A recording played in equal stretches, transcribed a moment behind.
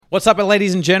What's up,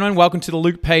 ladies and gentlemen? Welcome to the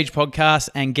Luke Page podcast.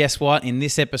 And guess what? In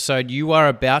this episode, you are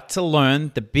about to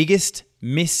learn the biggest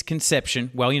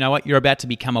misconception. Well, you know what? You're about to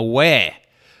become aware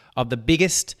of the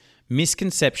biggest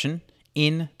misconception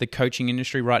in the coaching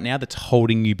industry right now that's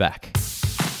holding you back.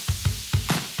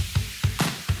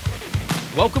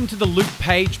 Welcome to the Luke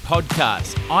Page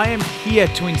podcast. I am here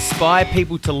to inspire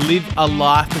people to live a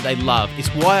life that they love. It's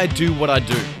why I do what I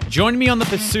do. Join me on the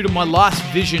pursuit of my life's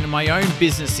vision and my own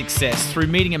business success through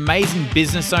meeting amazing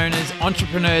business owners,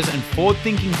 entrepreneurs, and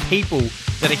forward-thinking people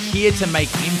that are here to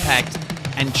make impact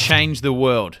and change the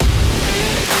world.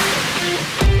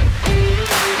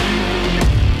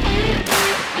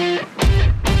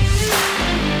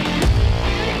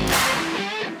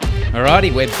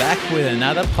 Alrighty, we're back with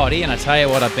another potty, and I tell you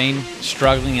what, I've been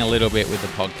struggling a little bit with the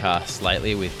podcast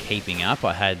lately with keeping up.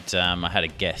 I had a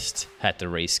guest had to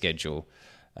reschedule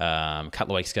a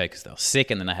couple of weeks ago because they were sick,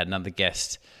 and then I had another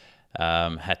guest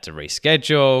had to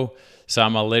reschedule. So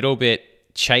I'm a little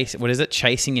bit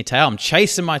chasing your tail. I'm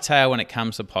chasing my tail when it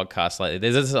comes to podcasts lately.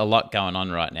 There's a lot going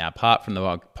on right now. Apart from the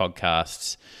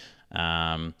podcasts,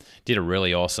 did a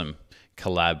really awesome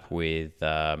collab with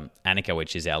Annika,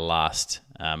 which is our last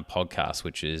podcast,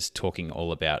 which is talking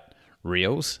all about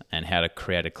Reels and how to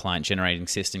create a client generating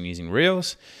system using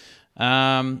Reels.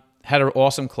 Had an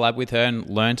awesome collab with her and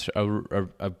learned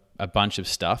a bunch of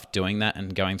stuff doing that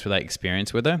and going through that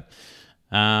experience with her.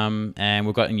 And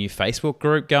we've got a new Facebook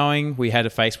group going. We had a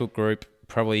Facebook group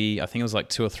probably, I think it was like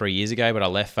 2 or 3 years ago, but I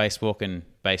left Facebook and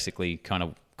basically kind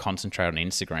of concentrated on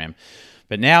Instagram.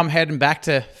 But now I'm heading back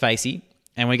to Facey,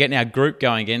 and we're getting our group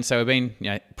going again. So we've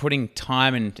been putting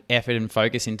time and effort and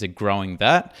focus into growing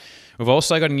that. We've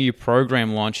also got a new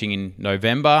program launching in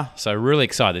November. So really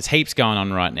excited. There's heaps going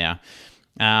on right now.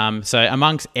 So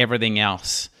amongst everything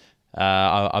else,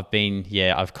 I've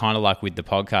kind of like with the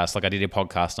podcast, like I did a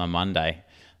podcast on Monday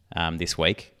this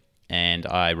week, and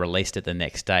I released it the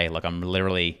next day. Like I'm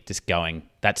literally just going,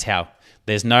 that's how,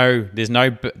 there's no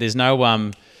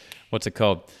what's it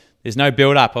called? There's no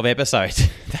build-up of episodes.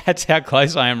 That's how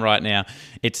close I am right now.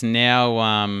 It's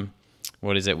now,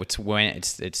 what is it?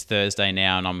 It's Thursday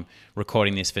now, and I'm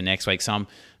recording this for next week. So I'm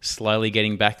slowly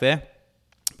getting back there.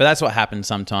 But that's what happens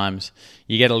sometimes.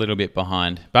 You get a little bit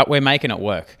behind. But we're making it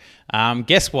work.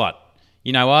 Guess what?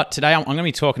 You know what? Today I'm going to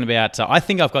be talking about, I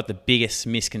think I've got the biggest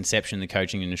misconception in the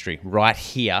coaching industry right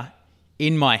here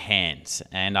in my hands.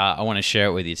 And I want to share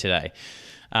it with you today.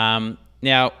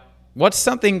 Now, what's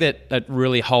something that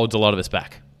really holds a lot of us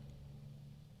back?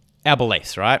 Our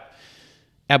beliefs, right?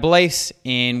 Our beliefs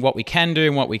in what we can do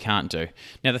and what we can't do.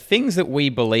 Now, the things that we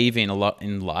believe in a lot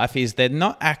in life is they're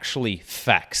not actually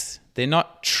facts. They're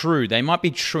not true. They might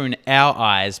be true in our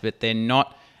eyes, but they're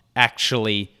not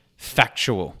actually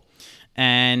factual.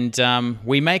 And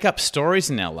we make up stories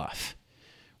in our life.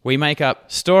 We make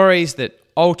up stories that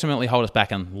ultimately hold us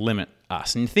back and limit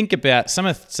us. And think about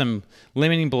some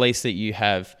limiting beliefs that you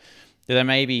have that are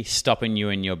maybe stopping you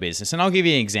in your business. And I'll give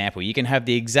you an example. You can have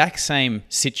the exact same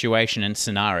situation and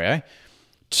scenario,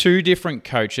 2 different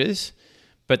coaches,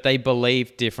 but they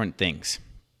believe different things.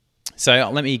 So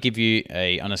let me give you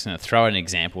I'm just going to throw an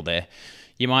example there.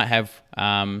 You might have,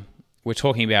 we're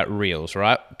talking about Reels,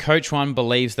 right? Coach 1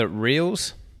 believes that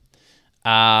Reels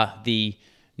are the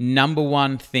number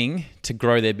one thing to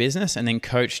grow their business. And then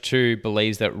Coach 2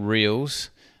 believes that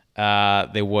Reels are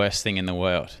the worst thing in the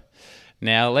world.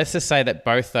 Now, let's just say that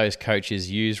both those coaches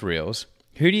use Reels.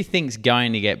 Who do you think's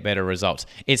going to get better results?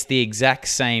 It's the exact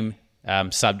same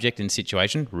subject and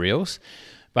situation, Reels,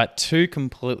 but 2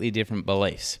 completely different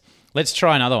beliefs. Let's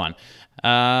try another one.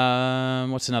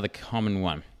 What's another common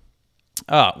one?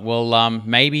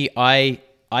 Maybe I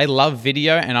love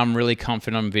video and I'm really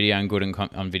confident on video and good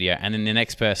on video. And then the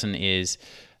next person is,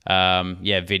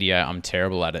 video, I'm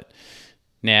terrible at it.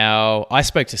 Now, I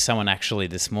spoke to someone actually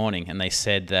this morning, and they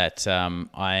said that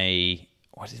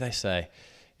what did they say?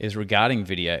 It was regarding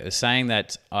video. It was saying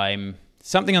that I'm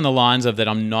something on the lines of that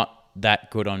I'm not that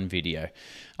good on video.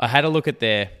 I had a look at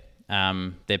their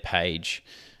page,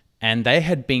 and they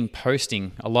had been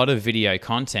posting a lot of video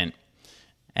content.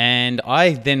 And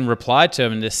I then replied to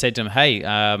them and just said to them, hey,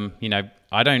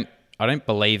 I don't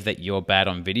believe that you're bad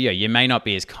on video. You may not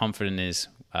be as confident as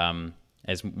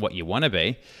what you want to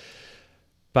be,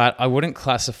 but I wouldn't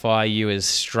classify you as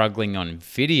struggling on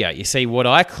video. You see, what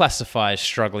I classify as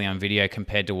struggling on video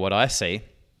compared to what I see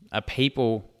are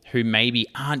people who maybe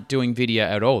aren't doing video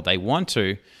at all. They want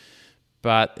to,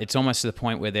 but it's almost to the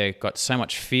point where they've got so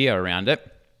much fear around it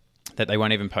that they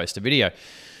won't even post a video.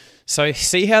 So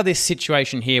see how this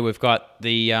situation here, we've got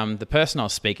the person I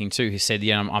was speaking to who said,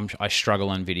 I struggle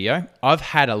on video. I've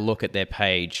had a look at their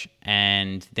page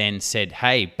and then said,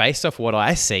 hey, based off what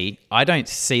I see, I don't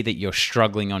see that you're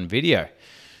struggling on video.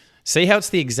 See how it's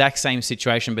the exact same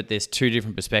situation, but there's two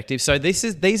different perspectives. So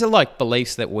these are like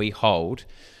beliefs that we hold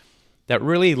that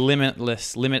really limit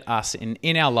us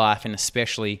in our life and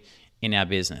especially in our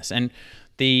business. And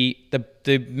the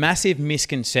massive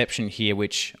misconception here,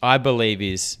 which I believe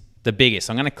is the biggest,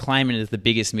 I'm going to claim it as the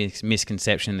biggest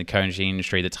misconception in the coaching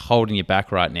industry that's holding you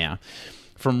back right now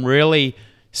from really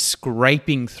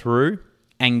scraping through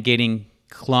and getting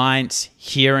clients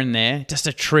here and there, just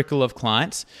a trickle of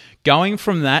clients, going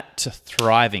from that to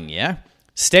thriving, yeah?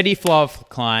 Steady flow of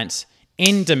clients,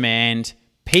 in demand,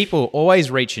 people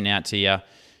always reaching out to you.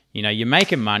 You're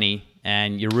making money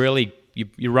and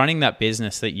you're running that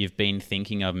business that you've been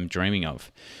thinking of and dreaming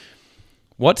of.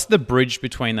 What's the bridge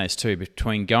between those two,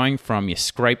 between going from you're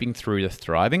scraping through to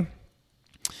thriving?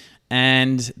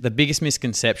 And the biggest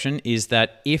misconception is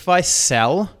that if I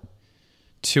sell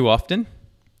too often,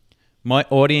 my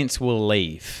audience will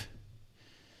leave.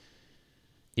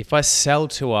 If I sell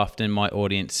too often, my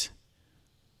audience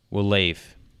will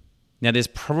leave. Now, there's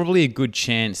probably a good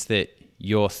chance that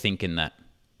you're thinking that.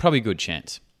 Probably a good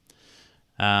chance.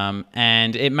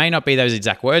 And it may not be those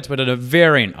exact words, but a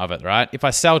variant of it, right? If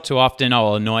I sell too often,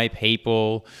 I'll annoy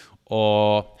people,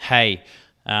 or, hey,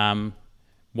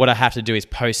 what I have to do is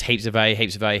post heaps of value,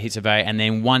 and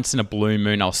then once in a blue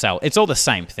moon, I'll sell. It's all the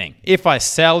same thing. If I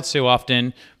sell too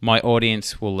often, my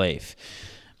audience will leave.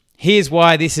 Here's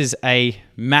why this is a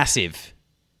massive,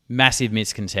 massive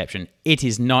misconception. It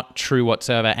is not true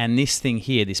whatsoever. And this thing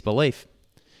here, this belief,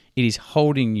 it is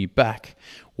holding you back.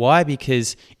 Why?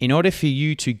 Because in order for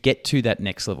you to get to that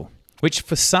next level, which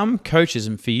for some coaches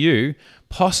and for you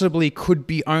possibly could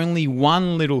be only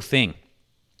one little thing.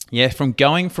 Yeah, from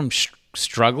going from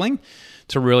struggling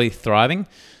to really thriving,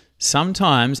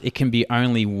 sometimes it can be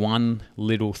only one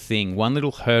little thing, one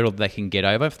little hurdle they can get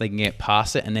over if they can get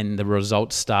past it, and then the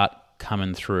results start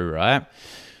coming through, right?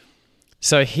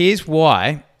 So here's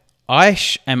why I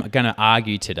am going to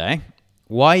argue today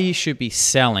why you should be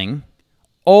selling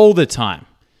all the time.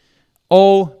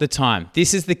 All the time.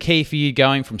 This is the key for you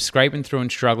going from scraping through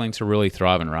and struggling to really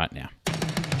thriving right now.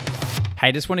 Hey,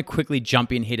 I just want to quickly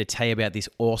jump in here to tell you about this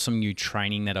awesome new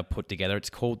training that I put together. It's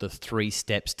called the 3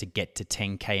 Steps to Get to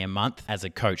 10K a Month as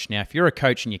a coach. Now, if you're a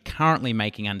coach and you're currently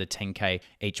making under 10K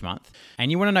each month,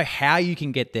 and you want to know how you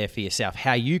can get there for yourself,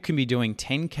 how you can be doing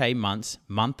 10K months,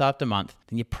 month after month,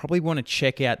 then you probably want to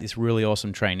check out this really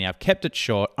awesome training. Now, I've kept it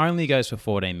short, only goes for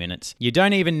 14 minutes. You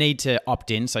don't even need to opt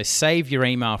in, so save your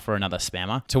email for another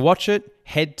spammer. To watch it,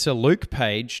 head to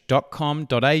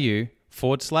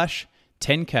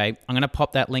lukepage.com.au/10K. I'm going to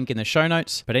pop that link in the show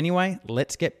notes. But anyway,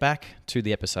 let's get back to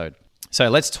the episode. So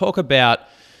let's talk about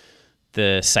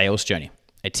the sales journey,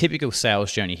 a typical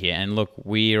sales journey here. And look,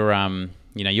 we're,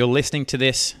 you're listening to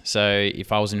this. So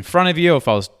if I was in front of you, or if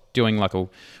I was doing like a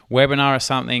webinar or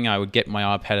something, I would get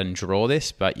my iPad and draw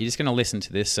this, but you're just going to listen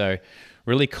to this. So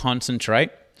really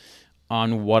concentrate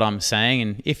on what I'm saying.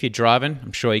 And if you're driving,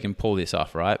 I'm sure you can pull this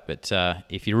off, right? But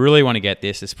if you really want to get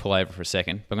this, just pull over for a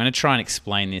second. But I'm going to try and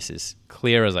explain this as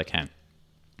clear as I can.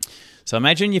 So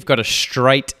imagine you've got a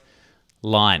straight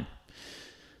line.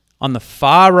 On the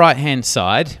far right-hand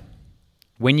side,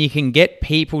 when you can get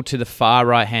people to the far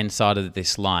right-hand side of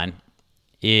this line,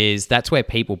 that's where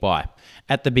people buy.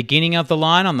 At the beginning of the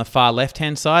line, on the far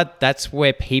left-hand side, that's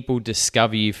where people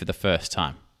discover you for the first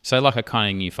time. So like a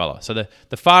kind of new follower. So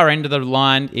the far end of the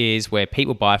line is where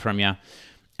people buy from you.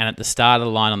 And at the start of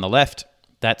the line on the left,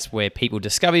 that's where people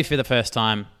discover you for the first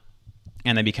time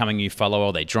and they become a new follower,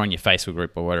 or they join your Facebook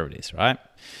group or whatever it is, right?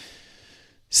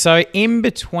 So in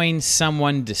between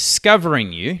someone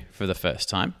discovering you for the first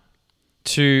time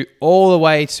to all the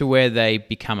way to where they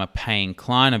become a paying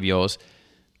client of yours,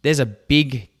 there's a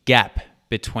big gap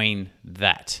between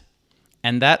that.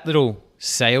 And that little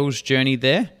sales journey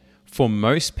there, for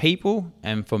most people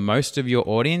and for most of your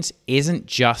audience, isn't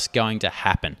just going to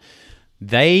happen.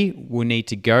 They will need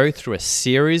to go through a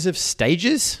series of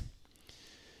stages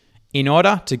in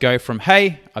order to go from,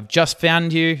 hey, I've just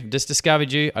found you, just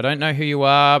discovered you, I don't know who you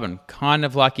are, and kind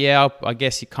of like, yeah, I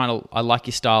guess I like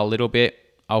your style a little bit,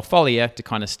 I'll follow you, to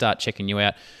kind of start checking you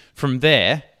out. From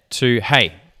there to,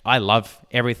 hey, I love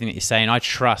everything that you're saying, I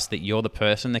trust that you're the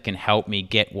person that can help me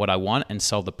get what I want and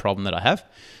solve the problem that I have.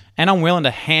 And I'm willing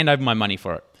to hand over my money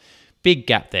for it. Big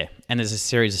gap there. And there's a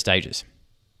series of stages.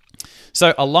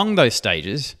 So along those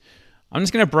stages, I'm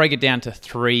just going to break it down to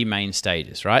 3 main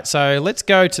stages, right? So let's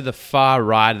go to the far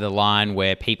right of the line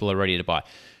where people are ready to buy.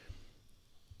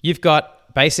 You've got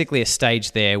basically a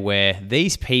stage there where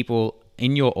these people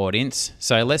in your audience,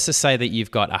 so let's just say that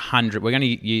you've got 100, we're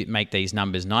going to make these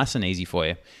numbers nice and easy for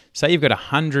you. Say you've got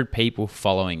 100 people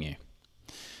following you.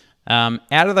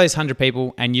 Out of those 100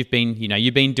 people, and you've been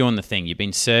doing the thing, you've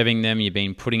been serving them, you've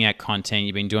been putting out content,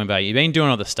 you've been doing value, you've been doing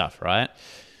all the stuff, right?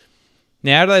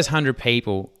 Now, out of those 100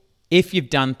 people, if you've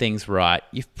done things right,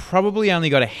 you've probably only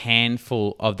got a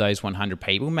handful of those 100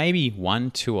 people, maybe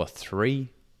 1, 2, or 3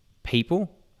 people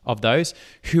of those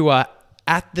who are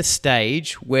at the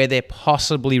stage where they're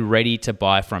possibly ready to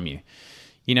buy from you.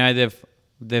 You know,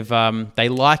 they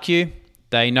like you,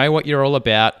 they know what you're all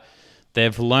about,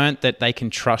 they've learnt that they can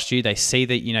trust you, they see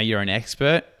that you're an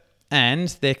expert, and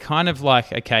they're kind of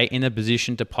like, okay, in a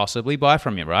position to possibly buy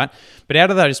from you, right? But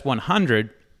out of those 100,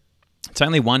 it's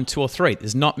only 1, 2, or 3.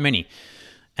 There's not many.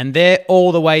 And they're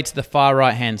all the way to the far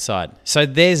right-hand side. So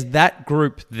there's that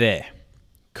group there.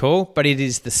 Cool? But it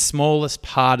is the smallest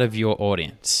part of your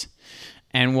audience.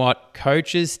 And what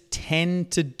coaches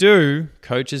tend to do,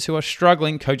 coaches who are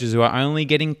struggling, coaches who are only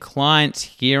getting clients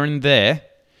here and there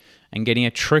and getting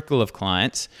a trickle of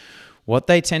clients, what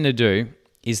they tend to do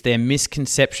is their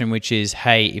misconception, which is,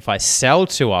 hey, if I sell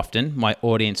too often, my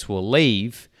audience will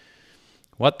leave.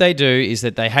 What they do is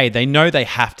that they know they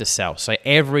have to sell. So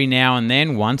every now and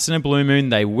then, once in a blue moon,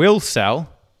 they will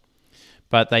sell,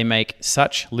 but they make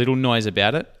such little noise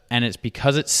about it. And it's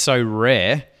because it's so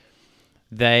rare,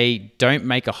 they don't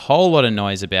make a whole lot of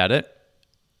noise about it.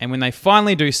 And when they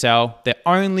finally do sell, they're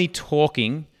only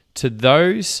talking to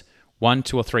those 1,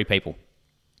 2, or 3 people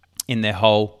in their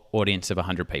whole audience of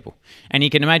 100 people. And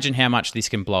you can imagine how much this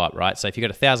can blow up, right? So if you've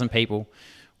got 1,000 people,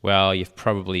 well, you've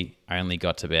probably only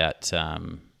got about, a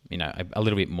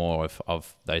little bit more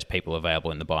of those people available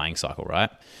in the buying cycle,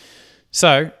 right?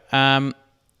 So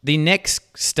the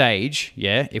next stage,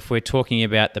 if we're talking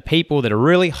about the people that are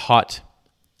really hot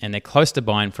and they're close to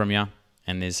buying from you,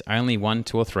 and there's only 1,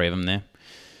 2, or 3 of them there,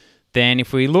 then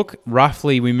if we look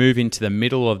roughly, we move into the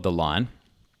middle of the line.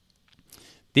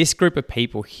 This group of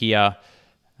people here,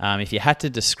 if you had to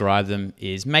describe them,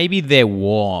 is maybe they're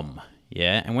warm.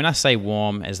 Yeah, and when I say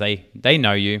warm, as they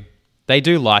know you, they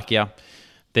do like you.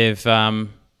 They've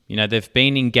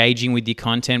been engaging with your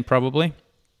content probably,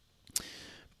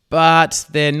 but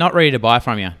they're not ready to buy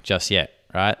from you just yet,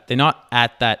 right? They're not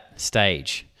at that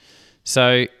stage.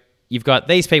 So you've got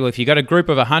these people. If you've got a group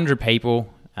of 100 people,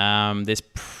 there's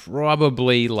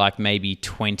probably like maybe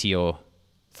 20 or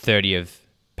 30 of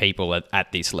people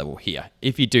at this level here,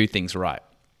 if you do things right.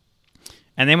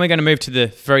 And then we're going to move to the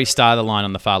very start of the line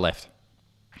on the far left.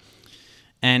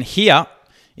 And here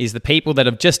is the people that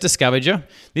have just discovered you.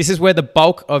 This is where the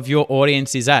bulk of your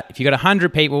audience is at. If you've got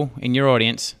 100 people in your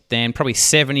audience, then probably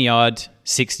 70-odd,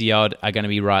 60-odd are going to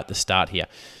be right at the start here.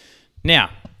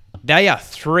 Now, they are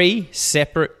 3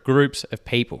 separate groups of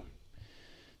people.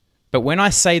 But when I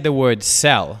say the word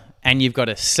sell, and you've got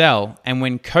to sell, and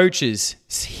when coaches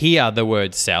hear the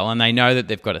word sell and they know that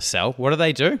they've got to sell, what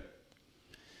do?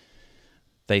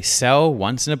 They sell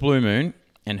once in a blue moon.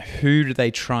 And who do they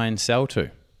try and sell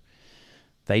to?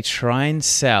 They try and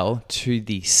sell to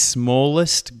the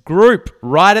smallest group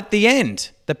right at the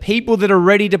end, the people that are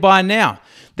ready to buy now.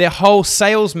 Their whole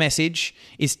sales message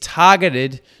is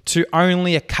targeted to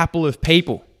only a couple of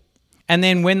people. And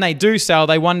then when they do sell,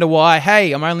 they wonder why,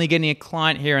 hey, I'm only getting a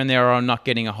client here and there, or I'm not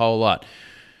getting a whole lot.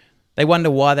 They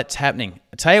wonder why that's happening.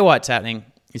 I tell you why it's happening.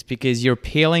 It's because you're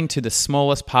appealing to the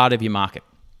smallest part of your market.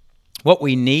 What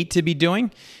we need to be doing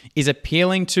is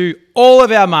appealing to all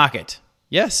of our market.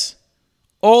 Yes,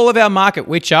 all of our market,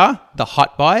 which are the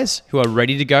hot buyers who are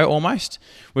ready to go almost.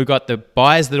 We've got the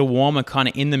buyers that are warm and kind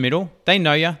of in the middle. They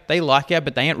know you, they like you,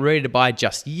 but they ain't ready to buy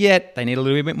just yet. They need a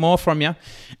little bit more from you.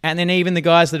 And then even the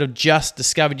guys that have just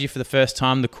discovered you for the first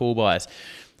time, the cool buyers.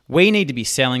 We need to be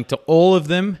selling to all of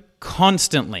them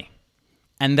constantly.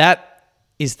 And that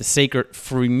is the secret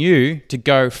for you to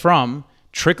go from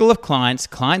trickle of clients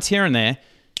here and there,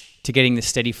 to getting the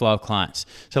steady flow of clients.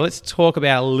 So let's talk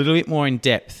about a little bit more in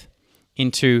depth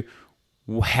into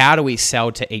how do we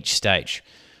sell to each stage.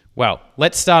 Well,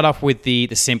 let's start off with the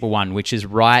simple one, which is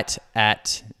right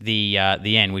at the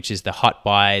end, which is the hot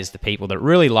buyers, the people that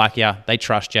really like you, they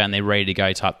trust you, and they're ready to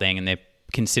go type thing, and they're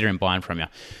considering buying from you.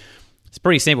 It's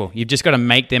pretty simple. You've just got to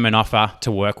make them an offer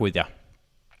to work with you.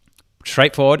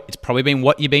 Straightforward. It's probably been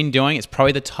what you've been doing. It's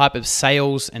probably the type of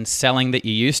sales and selling that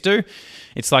you're used to.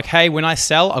 It's like, hey, when I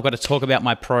sell, I've got to talk about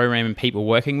my program and people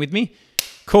working with me.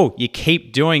 Cool. You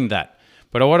keep doing that.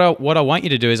 But what I want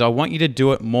you to do is I want you to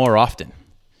do it more often.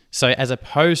 So as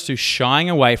opposed to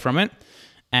shying away from it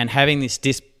and having this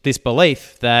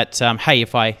belief that, hey,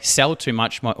 if I sell too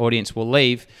much, my audience will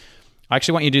leave, I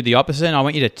actually want you to do the opposite, and I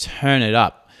want you to turn it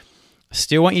up. I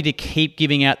still want you to keep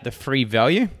giving out the free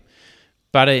value,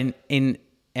 but in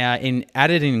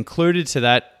added and included to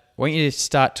that, I want you to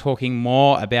start talking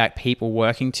more about people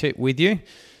working with you,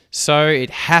 so it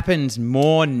happens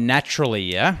more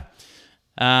naturally,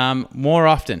 more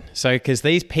often. So because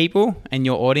these people and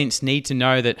your audience need to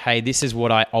know that, hey, this is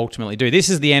what I ultimately do. This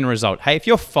is the end result. Hey, if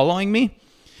you're following me,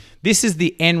 this is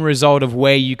the end result of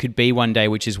where you could be one day,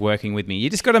 which is working with me.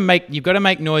 You've got to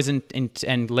make noise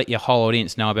and let your whole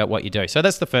audience know about what you do. So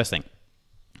that's the first thing.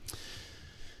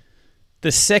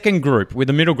 The second group, with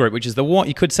the middle group, which is the warm,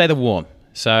 you could say the warm.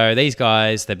 So these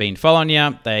guys, they've been following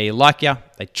you, they like you,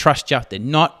 they trust you, they're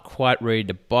not quite ready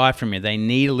to buy from you. They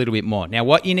need a little bit more. Now,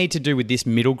 what you need to do with this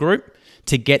middle group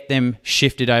to get them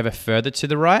shifted over further to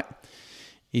the right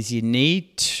is you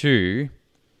need to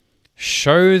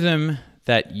show them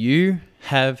that you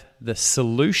have the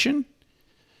solution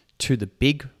to the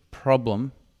big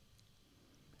problem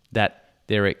that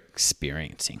they're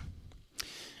experiencing.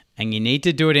 And you need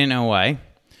to do it in a way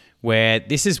where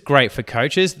this is great for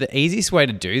coaches. The easiest way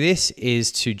to do this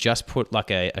is to just put like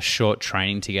a short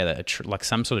training together, like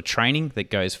some sort of training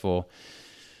that goes for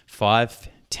 5,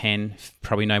 10,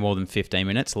 probably no more than 15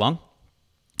 minutes long.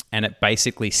 And it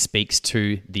basically speaks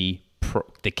to the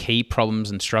key problems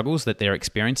and struggles that they're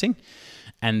experiencing,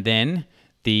 and then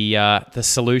the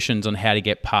solutions on how to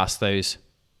get past those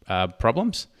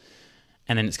problems.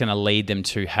 And then it's going to lead them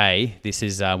to, hey, this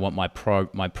is what my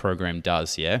program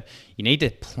does, yeah? You need to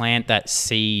plant that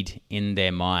seed in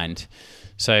their mind.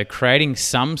 So creating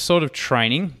some sort of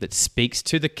training that speaks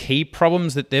to the key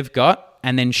problems that they've got,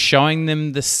 and then showing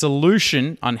them the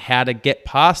solution on how to get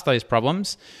past those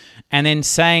problems, and then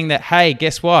saying that, hey,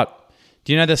 guess what?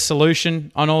 Do you know the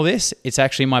solution on all this? It's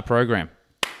actually my program.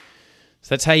 So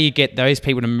that's how you get those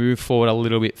people to move forward a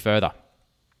little bit further.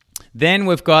 Then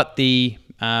we've got the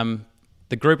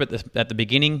group at the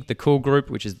beginning, the cool group,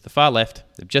 which is the far left.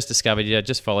 They've just discovered you,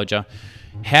 just followed you.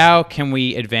 How can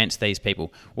we advance these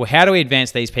people? Well, how do we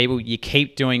advance these people? You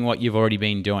keep doing what you've already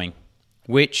been doing,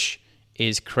 which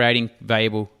is creating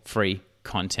valuable free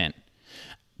content.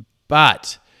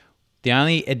 But the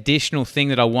only additional thing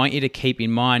that I want you to keep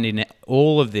in mind in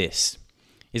all of this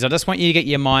is I just want you to get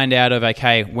your mind out of,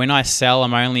 okay, when I sell,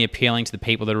 I'm only appealing to the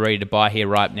people that are ready to buy here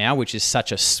right now, which is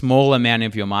such a small amount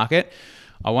of your market.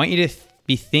 I want you to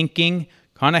be thinking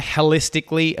kind of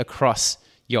holistically across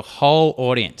your whole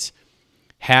audience.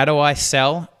 How do I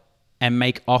sell and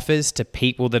make offers to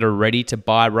people that are ready to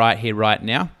buy right here, right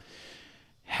now?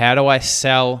 How do I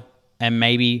sell and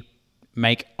maybe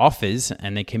make offers,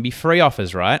 and they can be free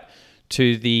offers, right,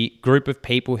 to the group of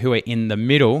people who are in the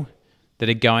middle that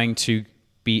are going to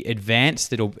be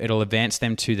advanced? It'll advance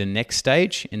them to the next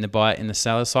stage in the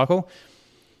sales cycle.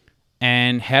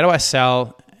 And how do I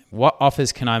sell? What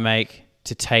offers can I make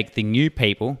to take the new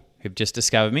people who've just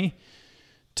discovered me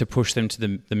to push them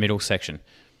to the middle section?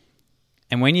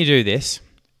 And when you do this,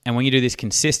 and when you do this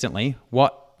consistently,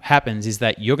 what happens is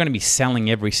that you're going to be selling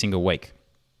every single week.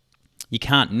 You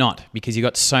can't not, because you've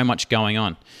got so much going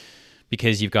on.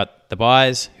 Because you've got the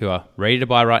buyers who are ready to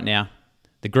buy right now,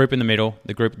 the group in the middle,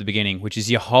 the group at the beginning, which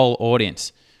is your whole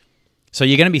audience. So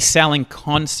you're going to be selling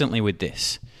constantly with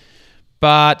this.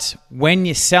 But when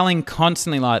you're selling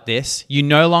constantly like this, you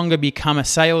no longer become a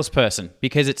salesperson,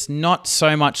 because it's not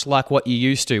so much like what you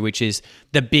used to, which is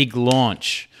the big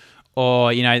launch,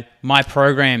 or, my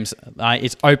programs,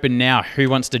 it's open now. Who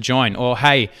wants to join? Or,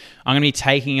 hey, I'm going to be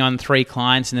taking on 3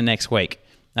 clients in the next week.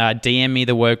 DM me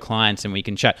the word clients and we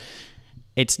can chat.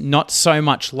 It's not so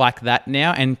much like that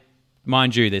now. And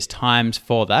mind you, there's times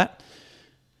for that.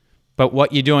 But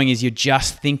what you're doing is you're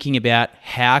just thinking about,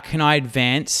 how can I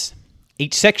advance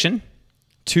each section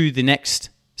to the next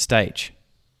stage?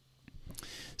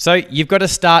 So you've got to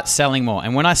start selling more.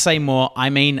 And when I say more, I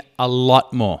mean a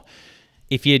lot more.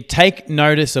 If you take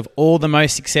notice of all the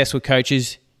most successful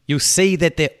coaches, you'll see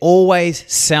that they're always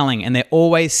selling, and they're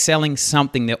always selling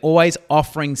something. They're always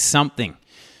offering something,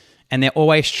 and they're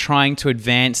always trying to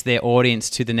advance their audience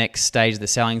to the next stage of the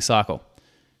selling cycle.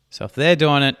 So if they're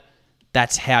doing it,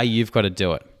 that's how you've got to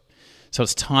do it. So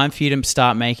it's time for you to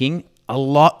start making a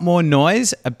lot more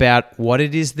noise about what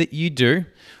it is that you do,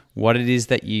 what it is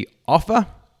that you offer,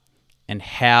 and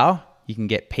how you can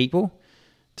get people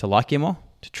to like you more,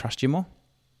 to trust you more,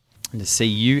 and to see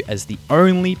you as the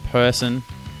only person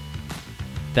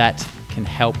that can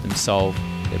help them solve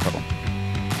their problem.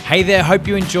 Hey there, hope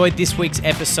you enjoyed this week's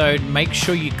episode. Make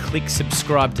sure you click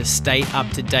subscribe to stay up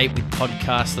to date with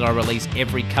podcasts that I release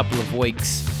every couple of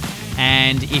weeks.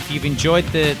 And if you've enjoyed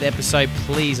the episode,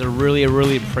 please, I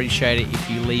really appreciate it if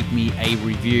you leave me a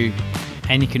review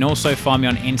And you can also find me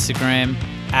on Instagram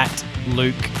at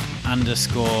Luke_Page.